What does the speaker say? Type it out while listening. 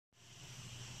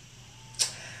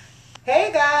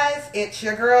It's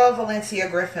your girl, Valencia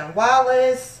Griffin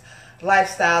Wallace,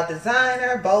 lifestyle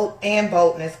designer,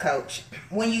 boldness coach.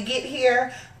 When you get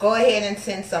here, go ahead and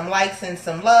send some likes and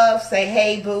some love. Say,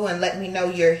 hey, boo, and let me know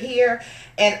you're here.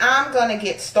 And I'm going to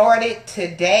get started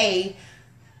today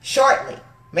shortly.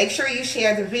 Make sure you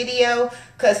share the video,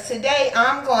 because today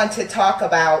I'm going to talk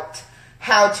about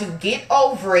how to get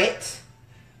over it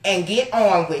and get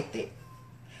on with it.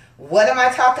 What am I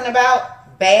talking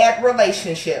about? Bad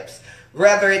relationships.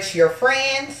 Whether it's your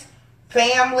friends,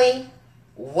 family,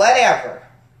 whatever.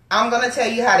 I'm going to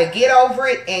tell you how to get over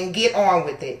it and get on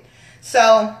with it.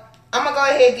 So I'm going to go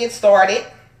ahead and get started.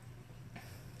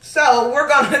 So we're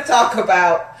going to talk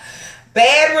about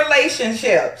bad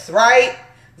relationships, right?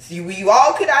 So you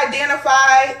all could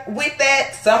identify with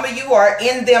that. Some of you are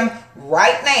in them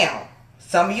right now.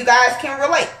 Some of you guys can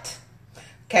relate.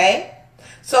 Okay?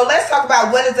 So let's talk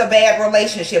about what is a bad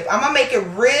relationship. I'm going to make it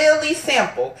really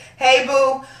simple. Hey,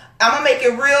 boo, I'm going to make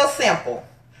it real simple.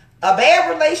 A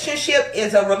bad relationship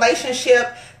is a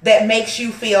relationship that makes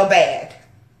you feel bad.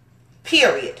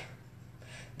 Period.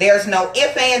 There's no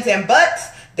ifs, ands, and buts.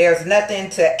 There's nothing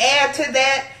to add to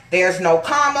that. There's no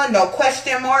comma, no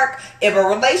question mark. If a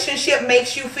relationship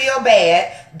makes you feel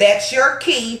bad, that's your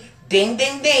key. Ding,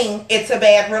 ding, ding. It's a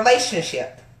bad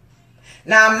relationship.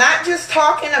 Now, I'm not just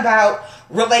talking about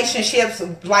relationships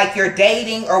like you're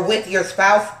dating or with your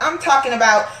spouse. I'm talking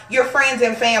about your friends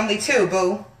and family too,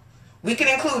 boo. We can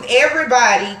include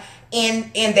everybody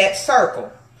in that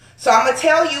circle. So I'm going to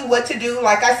tell you what to do.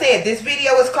 Like I said, this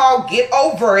video is called Get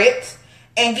Over It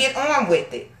and Get On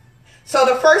With It. So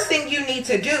the first thing you need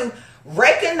to do,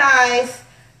 recognize,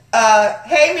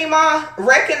 hey, Mima,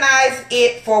 recognize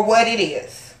it for what it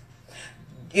is.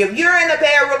 If you're in a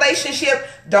bad relationship,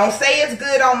 don't say it's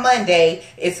good on Monday.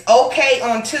 It's okay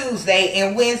on Tuesday,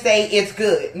 and Wednesday it's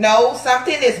good. No,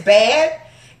 something is bad.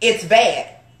 It's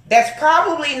bad. That's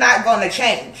probably not going to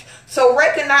change. So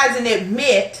recognize and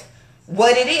admit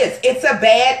what it is. It's a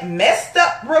bad, messed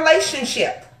up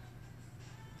relationship.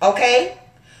 Okay?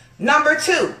 Number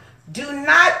 2, do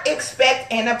not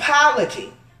expect an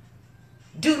apology.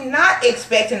 Do not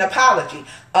expect an apology.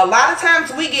 A lot of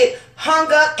times we get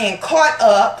hung up and caught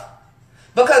up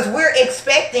because we're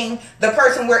expecting the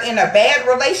person we're in a bad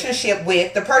relationship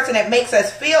with, the person that makes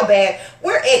us feel bad,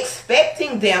 we're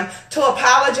expecting them to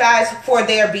apologize for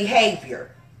their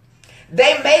behavior.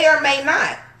 They may or may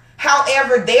not.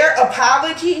 However, their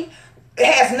apology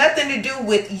has nothing to do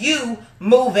with you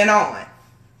moving on.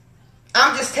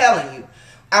 I'm just telling you.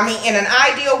 I mean, in an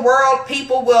ideal world,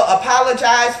 people will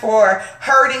apologize for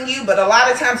hurting you, but a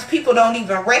lot of times people don't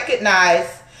even recognize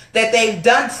that they've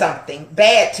done something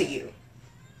bad to you.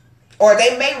 Or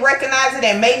they may recognize it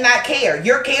and may not care.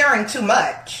 You're caring too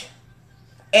much.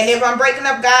 And if I'm breaking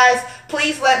up, guys,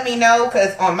 please let me know,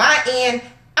 because on my end,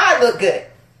 I look good.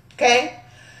 Okay?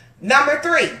 Number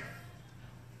 3,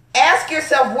 ask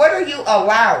yourself, what are you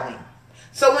allowing?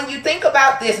 So when you think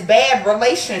about this bad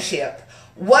relationship,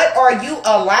 what are you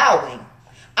allowing?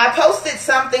 I posted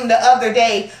something the other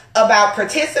day about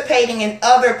participating in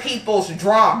other people's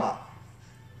drama.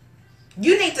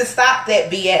 You need to stop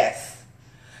that BS.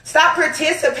 Stop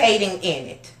participating in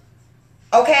it.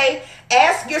 Okay?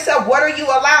 Ask yourself, what are you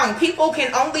allowing? People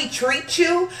can only treat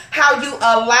you how you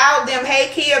allow them.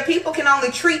 Hey, Kia, people can only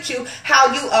treat you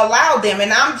how you allow them.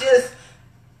 And I'm just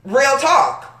real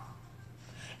talk.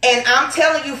 And I'm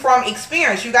telling you from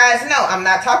experience, you guys know, I'm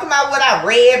not talking about what I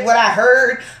read, what I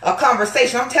heard, a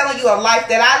conversation. I'm telling you a life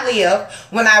that I lived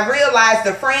when I realized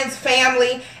the friends,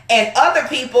 family, and other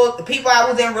people, the people I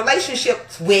was in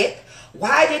relationships with,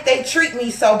 why did they treat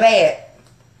me so bad?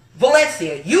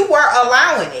 Valencia, you were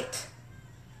allowing it.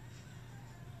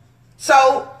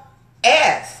 So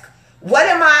ask, what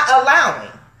am I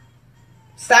allowing?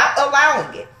 Stop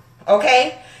allowing it.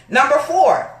 Okay? Number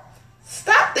 4.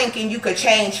 Stop thinking you could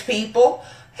change people.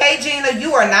 Hey, Gina,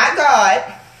 you are not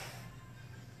God.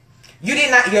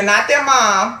 You're not their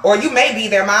mom, or you may be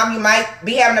their mom. You might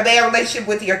be having a bad relationship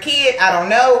with your kid. I don't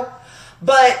know.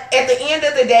 But at the end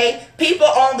of the day, people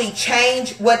only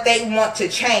change what they want to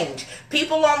change.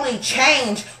 People only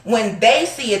change when they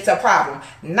see it's a problem,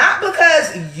 not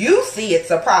because you see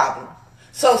it's a problem.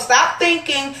 So stop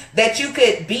thinking that you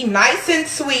could be nice and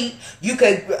sweet. You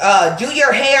could do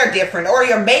your hair different or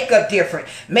your makeup different.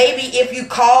 Maybe if you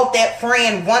called that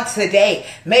friend once a day.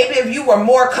 Maybe if you were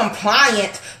more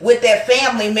compliant with that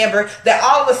family member, that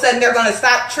all of a sudden they're going to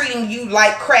stop treating you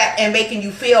like crap and making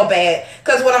you feel bad.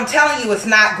 Because what I'm telling you is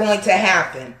not going to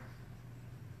happen.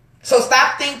 So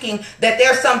stop thinking that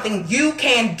there's something you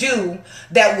can do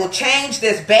that will change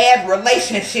this bad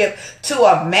relationship to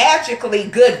a magically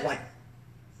good one.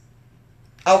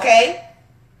 Okay?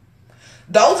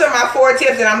 Those are my 4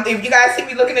 tips. And if you guys see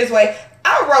me looking this way,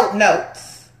 I wrote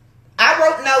notes. I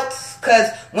wrote notes because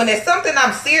when it's something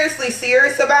I'm seriously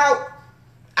serious about,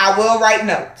 I will write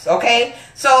notes, okay?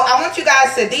 So I want you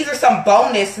guys to, these are some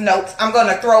bonus notes I'm going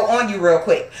to throw on you real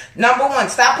quick. Number 1,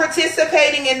 stop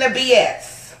participating in the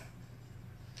BS.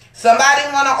 Somebody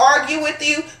want to argue with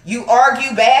you, you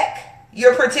argue back,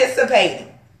 you're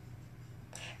participating.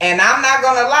 And I'm not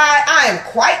going to lie, I am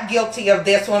quite guilty of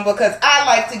this one because I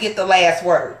like to get the last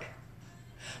word.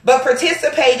 But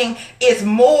participating is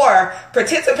more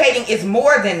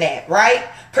than that, right?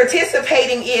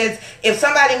 Participating is if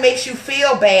somebody makes you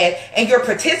feel bad and you're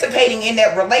participating in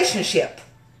that relationship.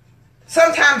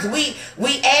 Sometimes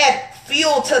we add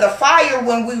fuel to the fire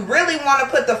when we really want to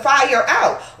put the fire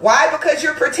out. Why? Because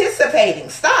you're participating.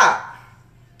 Stop.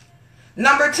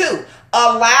 Number 2,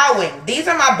 allowing. These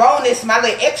are my bonus, my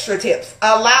little extra tips.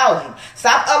 Allowing.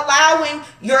 Stop allowing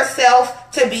yourself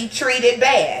to be treated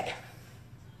bad.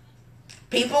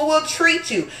 People will treat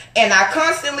you. And I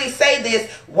constantly say this.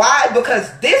 Why?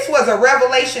 Because this was a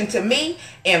revelation to me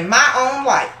in my own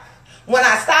life. When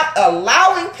I stopped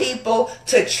allowing people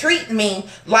to treat me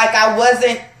like I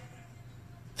wasn't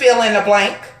fill in the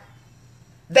blank,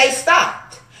 they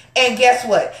stopped. And guess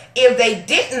what? If they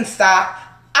didn't stop,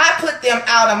 I put them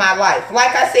out of my life.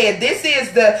 Like I said, this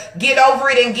is the get over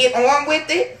it and get on with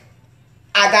it.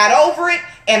 I got over it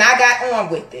and I got on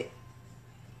with it.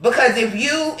 Because if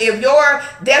your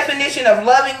definition of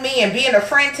loving me and being a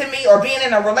friend to me or being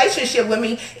in a relationship with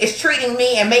me is treating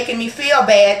me and making me feel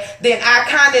bad, then I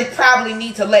kind of probably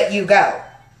need to let you go.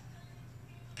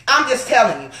 I'm just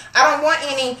telling you. I don't want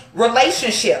any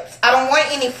relationships. I don't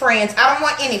want any friends. I don't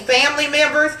want any family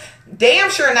members,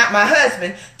 damn sure not my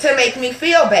husband, to make me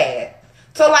feel bad.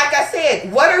 So like I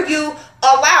said, what are you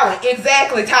allowing?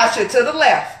 Exactly, Tasha, to the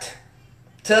left.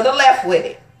 To the left with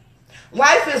it.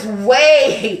 Life is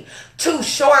way too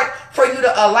short for you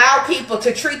to allow people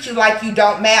to treat you like you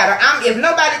don't matter. If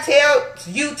nobody tells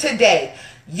you today,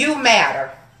 you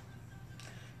matter.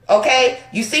 Okay?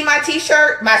 You see my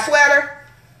t-shirt, my sweater?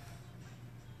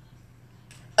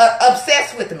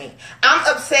 Obsessed with me.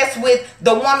 I'm obsessed with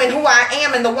the woman who I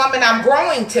am and the woman I'm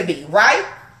growing to be, right?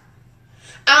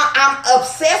 I'm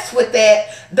obsessed with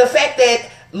that. The fact that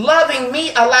loving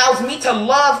me allows me to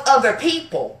love other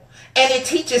people. And it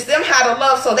teaches them how to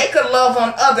love so they could love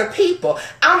on other people.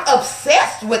 I'm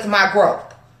obsessed with my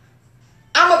growth.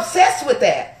 I'm obsessed with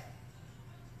that.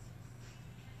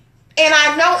 And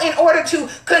I know in order to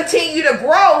continue to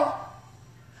grow,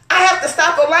 I have to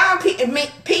stop allowing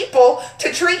people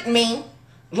to treat me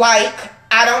like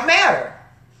I don't matter.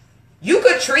 You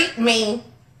could treat me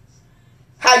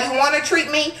how you want to treat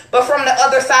me, but from the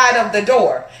other side of the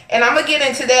door. And I'm going to get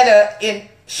into that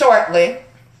shortly.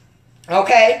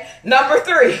 Okay? Number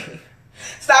 3,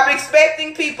 stop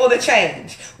expecting people to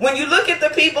change. When you look at the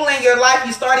people in your life,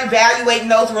 you start evaluating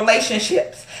those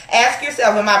relationships. Ask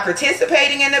yourself, am I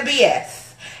participating in the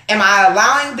BS? Am I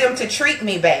allowing them to treat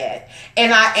me bad?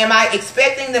 And am I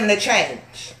expecting them to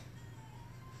change?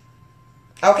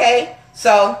 Okay?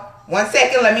 So, 1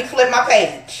 second, let me flip my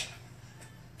page.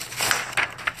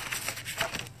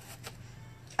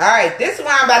 Alright, this is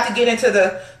where I'm about to get into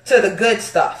the good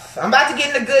stuff. I'm about to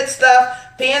get into good stuff.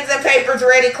 Pens and papers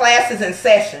ready, classes in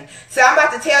session. So I'm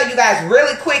about to tell you guys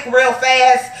really quick, real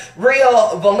fast,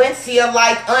 real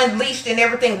Valencia-like, unleashed and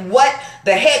everything, what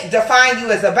the heck Define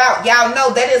You is about. Y'all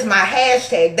know that is my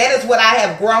hashtag. That is what I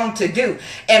have grown to do.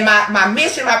 And my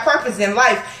mission, my purpose in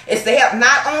life is to help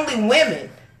not only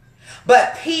women,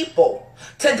 but people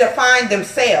to define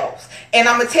themselves. And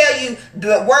I'm going to tell you,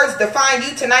 the words define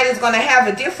you tonight is going to have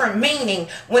a different meaning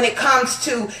when it comes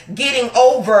to getting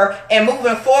over and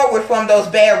moving forward from those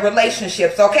bad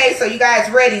relationships. Okay, so you guys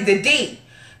ready? The D,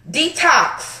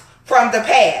 detox from the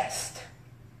past.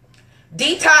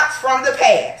 Detox from the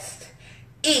past.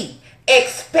 E,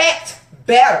 expect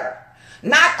better.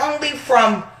 Not only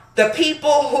from the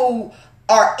people who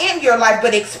are in your life,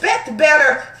 but expect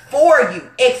better for you.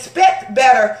 Expect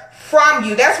better from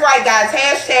you. That's right, guys.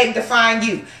 Hashtag Define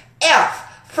You.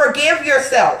 F, forgive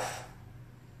yourself.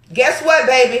 Guess what,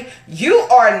 baby? You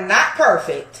are not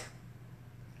perfect.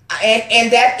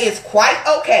 And that is quite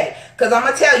okay. Because I'm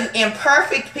going to tell you,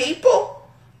 imperfect people,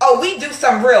 we do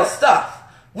some real stuff.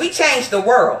 We change the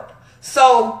world.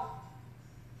 So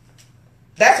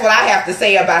that's what I have to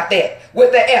say about that.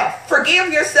 With the F,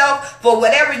 forgive yourself for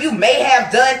whatever you may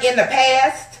have done in the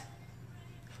past.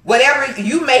 Whatever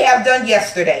you may have done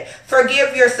yesterday.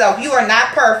 Forgive yourself. You are not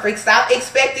perfect. Stop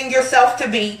expecting yourself to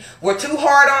be. We're too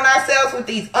hard on ourselves with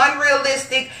these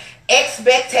unrealistic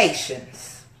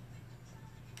expectations.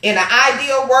 In an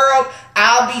ideal world,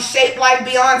 I'll be shaped like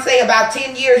Beyonce, about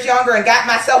 10 years younger, and got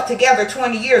myself together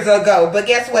 20 years ago. But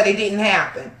guess what? It didn't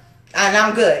happen. And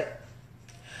I'm good.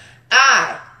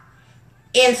 I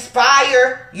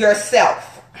inspire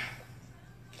yourself.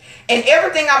 And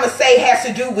everything I'm going to say has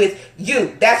to do with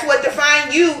you. That's what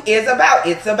Define You is about.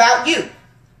 It's about you.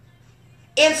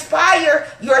 Inspire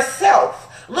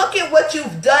yourself. Look at what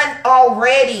you've done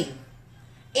already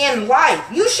in life.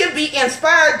 You should be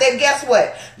inspired that guess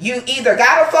what? You either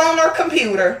got a phone or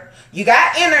computer, you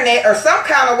got internet, or some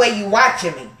kind of way you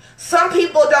watching me. Some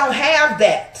people don't have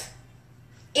that.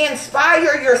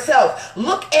 Inspire yourself.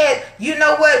 Look at, you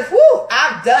know what? Whoo,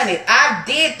 I've done it. I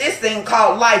did this thing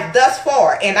called life thus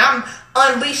far, and I'm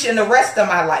unleashing the rest of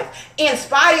my life.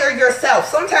 Inspire yourself.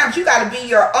 Sometimes you got to be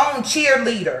your own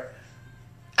cheerleader.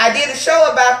 I did a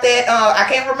show about that.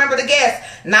 I can't remember the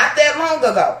guest. Not that long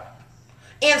ago.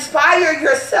 Inspire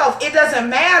yourself. It doesn't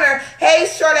matter. Hey,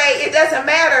 Shorty, it doesn't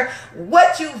matter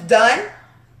what you've done.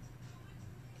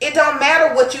 It don't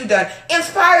matter what you've done.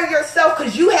 Inspire yourself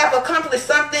because you have accomplished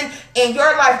something in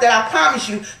your life that I promise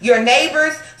you, your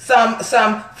neighbors,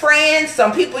 some friends,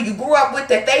 some people you grew up with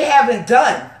that they haven't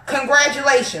done.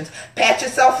 Congratulations. Pat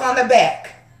yourself on the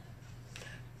back.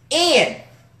 And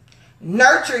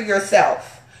nurture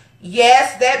yourself.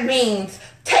 Yes, that means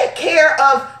take care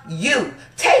of you.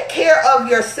 Take care of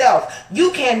yourself.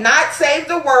 You cannot save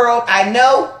the world. I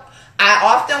know I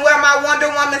often wear my Wonder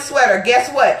Woman sweater.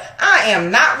 Guess what? I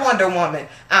am not Wonder Woman.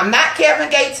 I'm not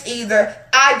Kevin Gates either.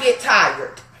 I get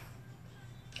tired.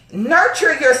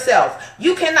 Nurture yourself.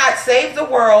 You cannot save the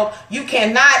world. You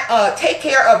cannot take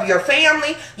care of your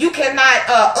family. You cannot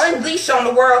unleash on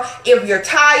the world if you're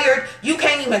tired. You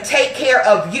can't even take care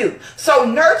of you. So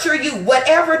nurture you,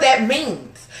 whatever that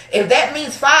means. If that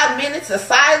means 5 minutes of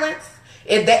silence,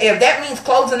 if that means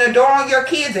closing the door on your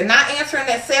kids and not answering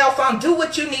that cell phone, do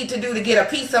what you need to do to get a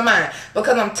peace of mind.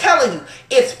 Because I'm telling you,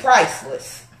 it's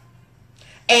priceless.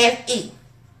 And E,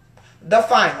 the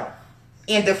final,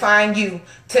 in Define You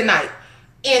tonight.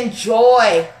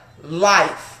 Enjoy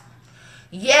life.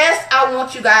 Yes, I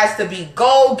want you guys to be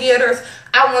goal-getters.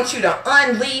 I want you to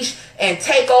unleash and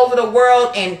take over the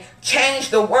world and change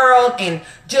the world and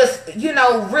just, you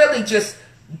know, really just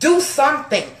do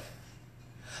something.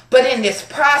 But in this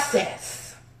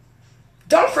process,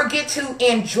 don't forget to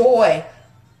enjoy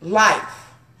life.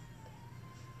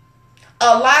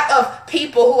 A lot of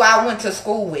people who I went to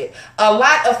school with, a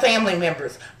lot of family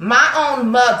members, my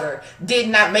own mother did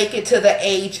not make it to the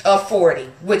age of 40,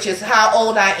 which is how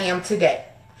old I am today.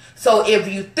 So if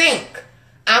you think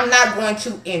I'm not going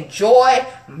to enjoy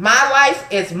my life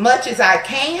as much as I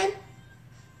can,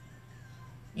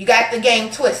 you got the game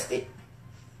twisted.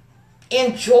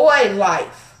 Enjoy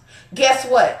life. Guess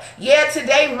what? Yeah,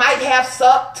 today might have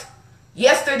sucked.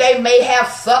 Yesterday may have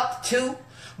sucked too.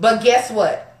 But guess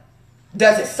what?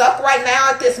 Does it suck right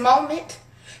now at this moment?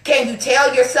 Can you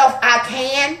tell yourself, I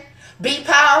can be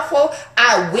powerful?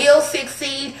 I will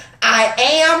succeed. I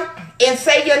am. And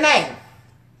say your name.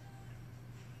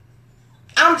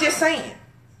 I'm just saying.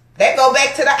 That go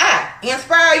back to the I.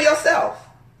 Inspire yourself.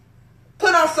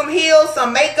 Put on some heels,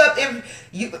 some makeup if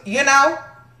you know.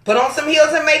 Put on some heels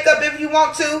and makeup if you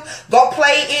want to. Go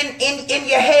play in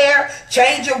your hair.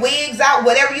 Change your wigs out.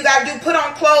 Whatever you got to do. Put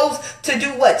on clothes to do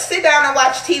what? Sit down and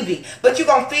watch TV. But you're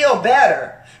going to feel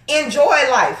better. Enjoy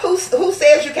life. Who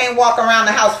says you can't walk around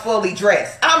the house fully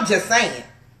dressed? I'm just saying.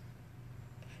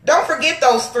 Don't forget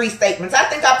those 3 statements. I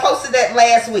think I posted that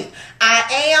last week. I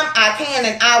am, I can,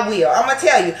 and I will. I'm going to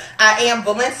tell you. I am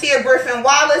Valencia Griffin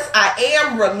Wallace. I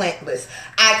am relentless.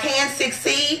 I can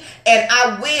succeed, and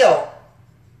I will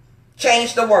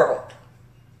change the world.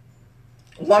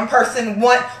 One person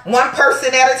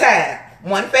at a time.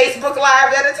 One Facebook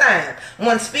Live at a time.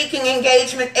 One speaking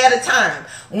engagement at a time.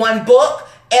 One book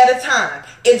at a time.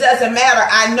 It doesn't matter.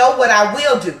 I know what I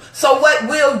will do. So what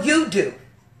will you do?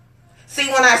 See,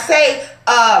 when I say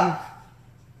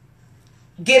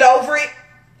get over it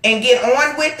and get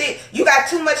on with it, you got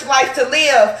too much life to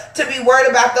live to be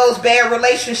worried about those bad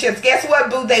relationships. Guess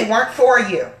what, boo? They weren't for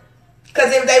you.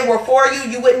 Because if they were for you,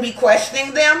 you wouldn't be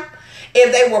questioning them.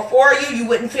 If they were for you, you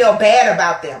wouldn't feel bad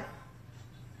about them.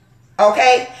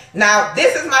 Okay? Now,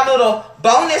 this is my little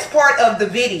bonus part of the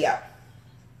video.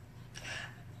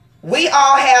 We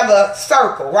all have a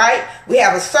circle, right? We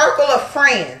have a circle of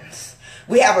friends.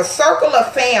 We have a circle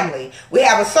of family. We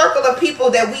have a circle of people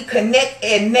that we connect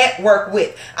and network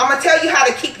with. I'm going to tell you how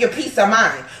to keep your peace of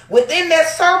mind. Within that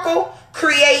circle,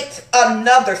 create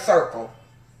another circle.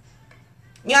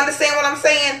 You understand what I'm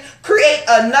saying? Create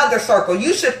another circle.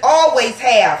 You should always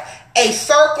have a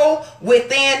circle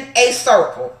within a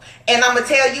circle. And I'm going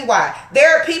to tell you why.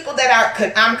 There are people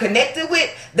that I'm connected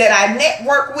with, that I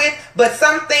network with, but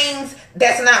some things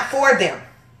that's not for them.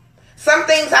 Some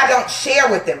things I don't share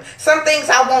with them. Some things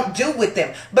I won't do with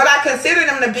them. But I consider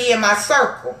them to be in my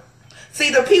circle. See,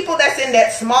 the people that's in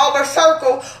that smaller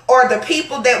circle are the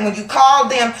people that when you call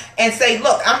them and say,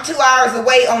 look, I'm 2 hours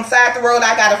away on side the road,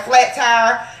 I got a flat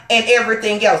tire and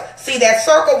everything else. See, that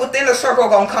circle within the circle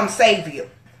going to come save you.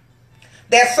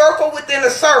 That circle within the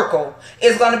circle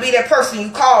is going to be that person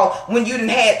you call when you done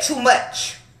had too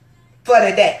much for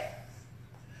the day.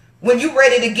 When you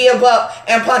ready to give up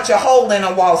and punch a hole in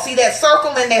a wall. See, that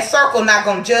circle in that circle not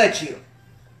going to judge you.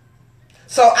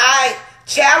 So I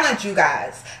challenge you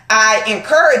guys. I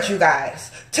encourage you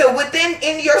guys to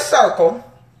in your circle,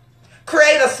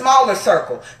 create a smaller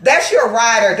circle. That's your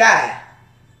ride or die.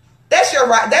 That's your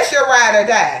ride or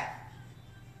die.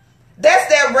 That's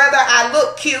that whether I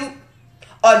look cute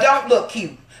or don't look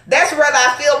cute. That's whether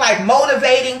I feel like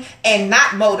motivating and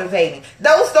not motivating.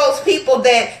 Those people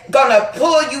that gonna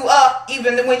pull you up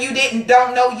even when you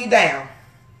don't know you down.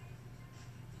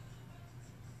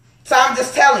 So I'm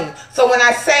just telling you. So when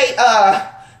I say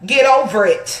get over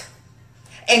it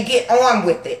and get on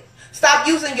with it. Stop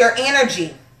using your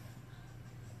energy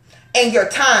and your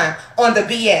time on the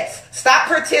BS. Stop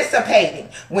participating.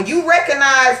 When you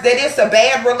recognize that it's a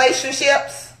bad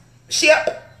relationship,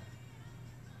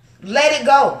 let it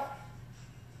go.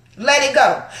 Let it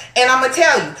go. And I'm going to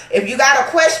tell you, if you got a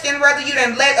question whether you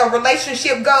didn't let a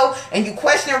relationship go and you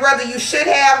question whether you should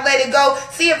have let it go,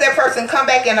 see if that person come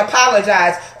back and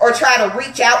apologize or try to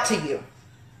reach out to you.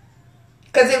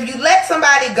 Because if you let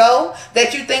somebody go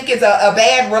that you think is a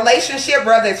bad relationship,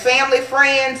 whether it's family,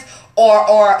 friends,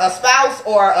 or a spouse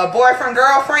or a boyfriend,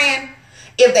 girlfriend,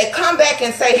 if they come back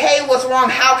and say, hey, what's wrong?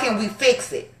 How can we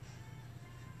fix it?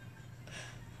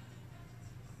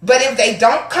 But if they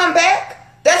don't come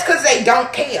back, that's because they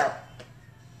don't care.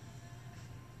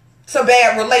 It's a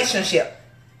bad relationship.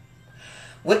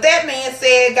 With that being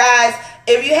said, guys,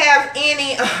 if you have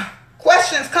any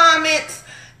questions, comments,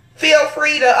 feel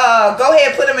free to go ahead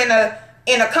and put them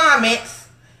in the comments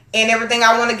and everything.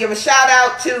 I want to give a shout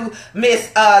out to Miss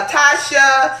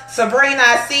Tasha, Sabrina,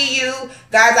 I see you.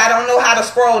 Guys, I don't know how to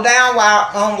scroll down while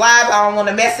on live. I don't want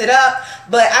to mess it up.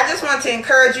 But I just want to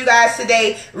encourage you guys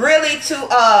today really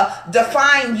to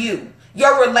define you.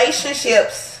 Your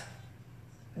relationships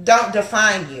don't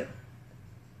define you.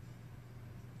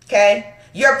 Okay?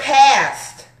 Your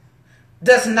past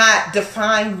does not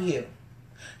define you.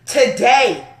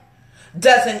 Today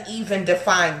doesn't even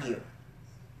define you.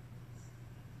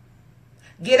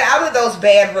 Get out of those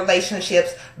bad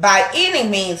relationships by any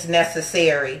means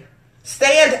necessary.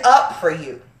 Stand up for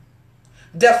you.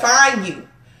 Define you.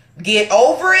 Get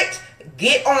over it.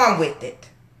 Get on with it.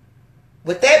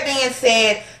 With that being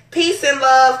said, peace and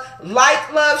love.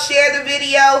 Like, love, share the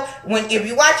video. If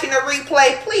you're watching a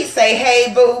replay, please say,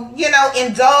 hey, boo.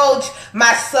 Indulge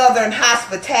my southern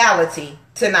hospitality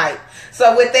tonight.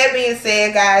 So with that being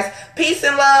said, guys, peace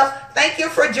and love. Thank you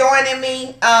for joining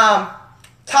me.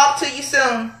 Talk to you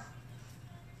soon.